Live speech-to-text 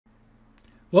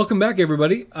Welcome back,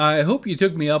 everybody. I hope you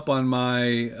took me up on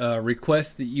my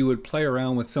request that you would play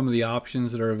around with some of the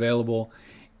options that are available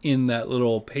in that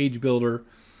little page builder.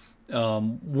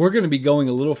 We're going to be going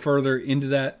a little further into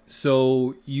that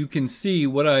so you can see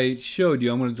what I showed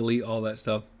you. I'm going to delete all that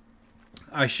stuff.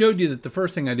 I showed you that the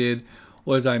first thing I did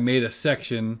was I made a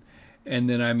section, and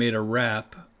then I made a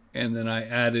wrap, and then I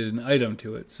added an item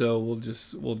to it. So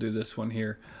we'll do this one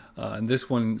here, and this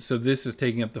one. So this is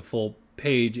taking up the full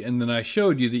page, and then I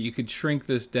showed you that you could shrink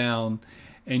this down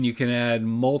and you can add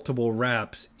multiple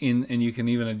wraps in, and you can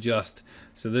even adjust.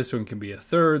 So this one can be a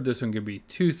third, this one can be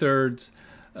 2/3.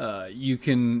 You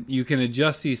can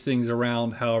adjust these things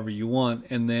around however you want,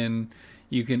 and then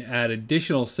you can add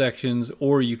additional sections,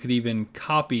 or you could even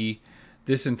copy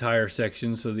this entire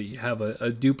section so that you have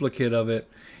a duplicate of it.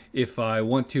 If I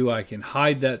want to, I can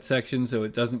hide that section so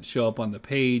it doesn't show up on the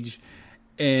page.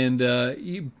 And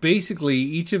basically,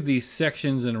 each of these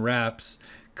sections and wraps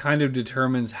kind of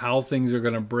determines how things are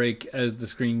going to break as the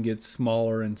screen gets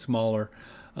smaller and smaller.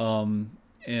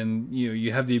 And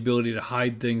you have the ability to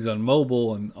hide things on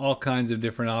mobile and all kinds of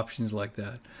different options like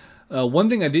that. One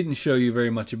thing I didn't show you very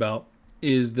much about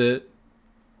is that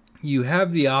you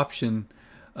have the option.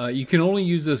 You can only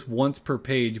use this once per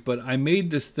page, but I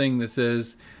made this thing that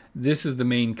says this is the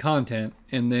main content,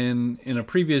 and then in a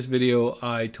previous video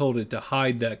I told it to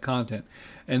hide that content.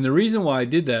 And the reason why I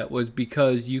did that was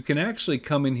because you can actually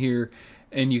come in here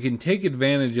and you can take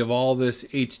advantage of all this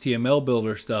HTML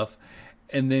builder stuff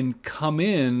and then come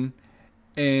in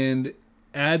and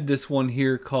add this one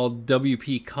here called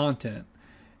WP content,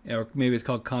 or maybe it's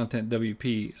called content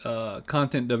WP,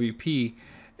 content WP.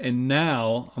 And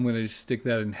now I'm going to just stick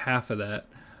that in half of that.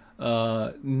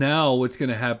 Now what's going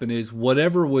to happen is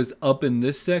whatever was up in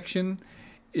this section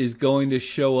is going to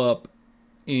show up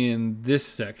in this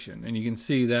section, and you can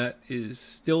see that is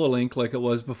still a link like it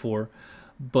was before,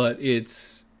 but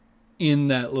it's in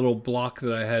that little block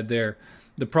that I had there.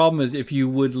 The problem is if you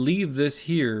would leave this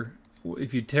here,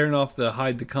 if you turn off the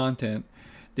hide the content,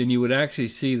 then you would actually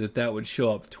see that that would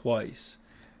show up twice,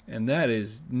 and that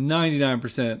is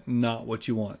 99% not what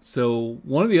you want. So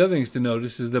one of the other things to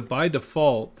notice is that by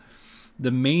default the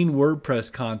main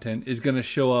WordPress content is going to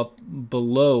show up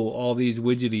below all these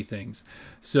widgety things.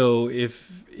 So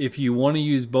if you want to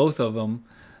use both of them,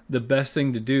 the best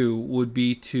thing to do would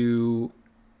be to,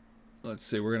 let's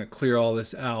see, we're going to clear all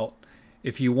this out.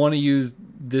 If you want to use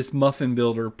this muffin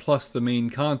builder plus the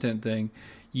main content thing,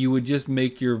 you would just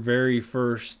make your very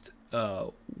first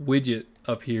widget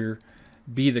up here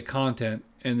be the content,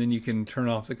 and then you can turn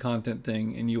off the content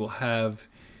thing and you will have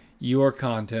your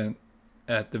content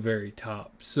at the very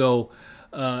top. So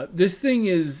this thing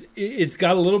it's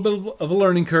got a little bit of a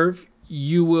learning curve.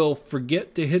 You will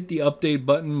forget to hit the update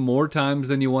button more times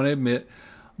than you want to admit,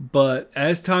 but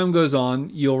as time goes on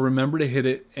you'll remember to hit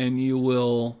it and you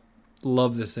will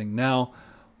love this thing. Now,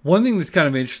 one thing that's kind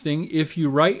of interesting, if you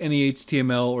write any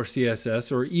HTML or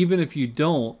CSS, or even if you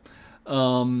don't,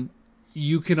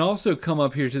 you can also come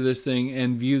up here to this thing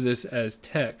and view this as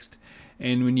text.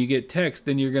 And when you get text,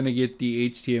 then you're going to get the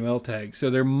HTML tag.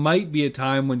 So there might be a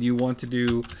time when you want to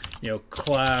do,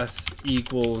 class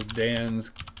equals Dan's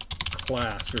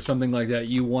class or something like that.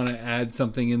 You want to add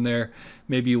something in there.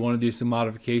 Maybe you want to do some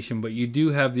modification, but you do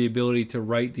have the ability to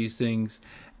write these things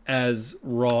as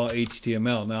raw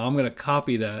HTML. Now I'm going to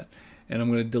copy that and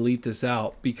I'm going to delete this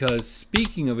out, because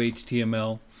speaking of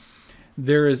HTML,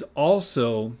 there is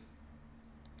also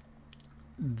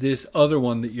this other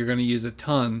one that you're going to use a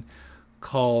ton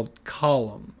called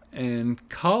column. And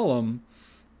column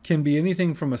can be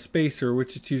anything from a spacer,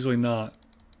 which it's usually not,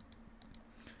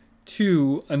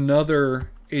 to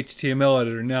another HTML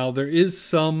editor. Now there is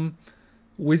some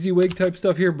WYSIWYG type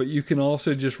stuff here, but you can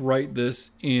also just write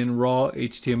this in raw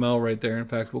HTML right there. In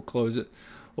fact, we'll close it.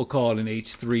 We'll call it an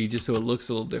H3 just so it looks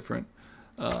a little different.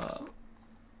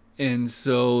 And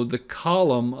so the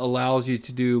column allows you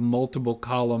to do multiple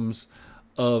columns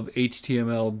of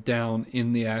HTML down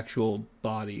in the actual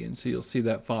body, and so you'll see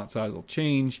that font size will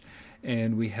change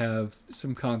and we have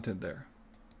some content there.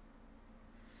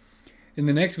 In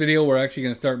the next video we're actually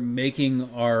going to start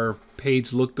making our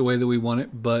page look the way that we want it,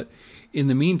 but in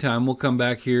the meantime we'll come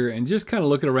back here and just kind of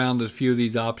look around at a few of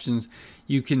these options.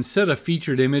 You can set a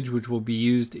featured image, which will be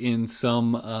used in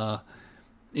some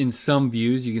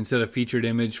views. You can set a featured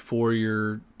image for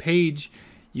your page.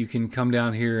 You can come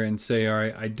down here and say, all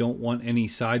right, I don't want any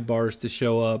sidebars to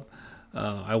show up.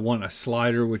 I want a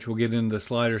slider, which we'll get into the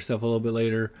slider stuff a little bit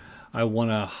later. I want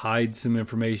to hide some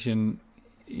information.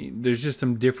 There's just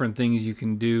some different things you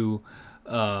can do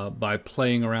by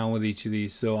playing around with each of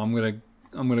these. So I'm gonna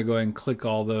go ahead and click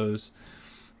all those.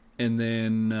 And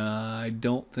then I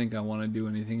don't think I want to do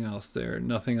anything else there.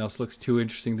 Nothing else looks too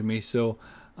interesting to me. So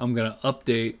I'm going to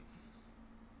update,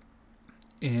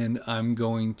 and I'm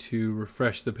going to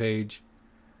refresh the page.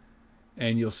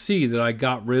 And you'll see that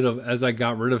as I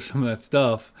got rid of some of that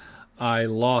stuff, I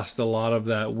lost a lot of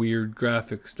that weird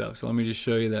graphic stuff. So let me just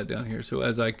show you that down here. So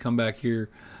as I come back here,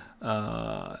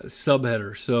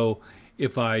 subheader. So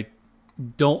if I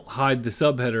don't hide the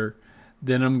subheader,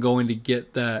 then I'm going to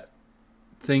get that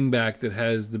thing back that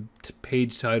has the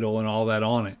page title and all that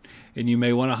on it, and you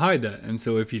may want to hide that. And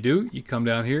so if you do, you come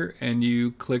down here and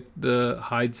you click the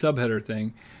hide subheader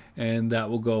thing, and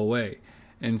that will go away.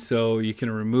 And so you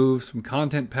can remove some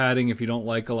content padding if you don't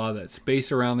like a lot of that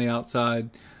space around the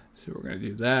outside. So we're going to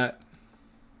do that,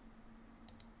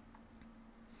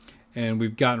 and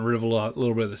we've gotten rid of a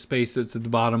little bit of the space that's at the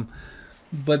bottom.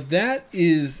 But that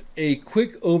is a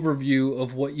quick overview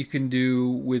of what you can do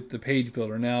with the page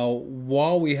builder. Now,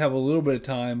 while we have a little bit of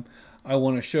time, I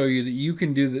want to show you that you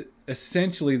can do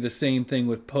essentially the same thing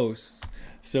with posts.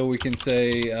 So we can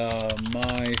say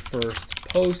my first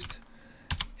post,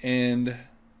 and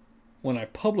when I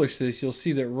publish this, you'll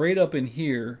see that right up in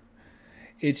here,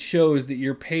 it shows that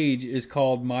your page is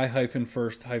called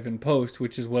my-first-post,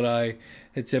 which is what I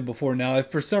had said before. Now, if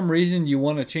for some reason you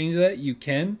want to change that, you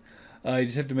can. You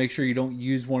just have to make sure you don't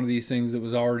use one of these things that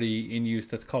was already in use.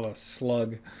 That's called a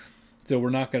slug. So we're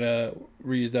not going to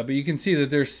reuse that. But you can see that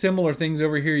there's similar things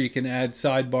over here. You can add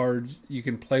sidebars. You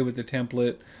can play with the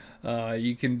template.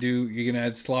 You can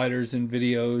add sliders and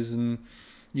videos, and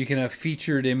you can have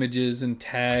featured images and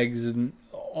tags and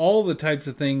all the types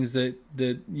of things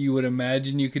that you would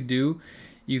imagine you could do.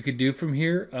 You could do from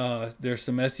here. There's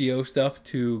some SEO stuff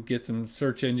to get some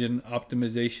search engine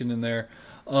optimization in there.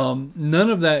 None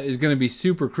of that is going to be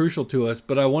super crucial to us,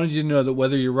 but I wanted you to know that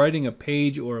whether you're writing a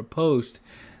page or a post,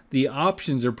 the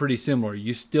options are pretty similar.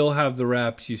 You still have the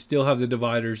wraps, you still have the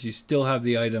dividers, you still have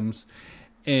the items,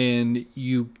 and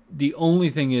the only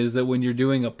thing is that when you're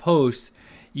doing a post,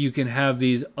 you can have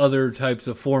these other types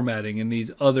of formatting and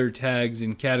these other tags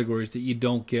and categories that you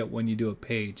don't get when you do a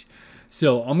page.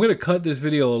 So I'm going to cut this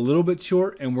video a little bit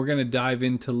short, and we're going to dive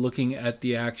into looking at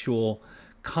the actual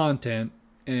content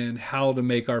and how to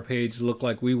make our page look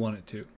like we want it to.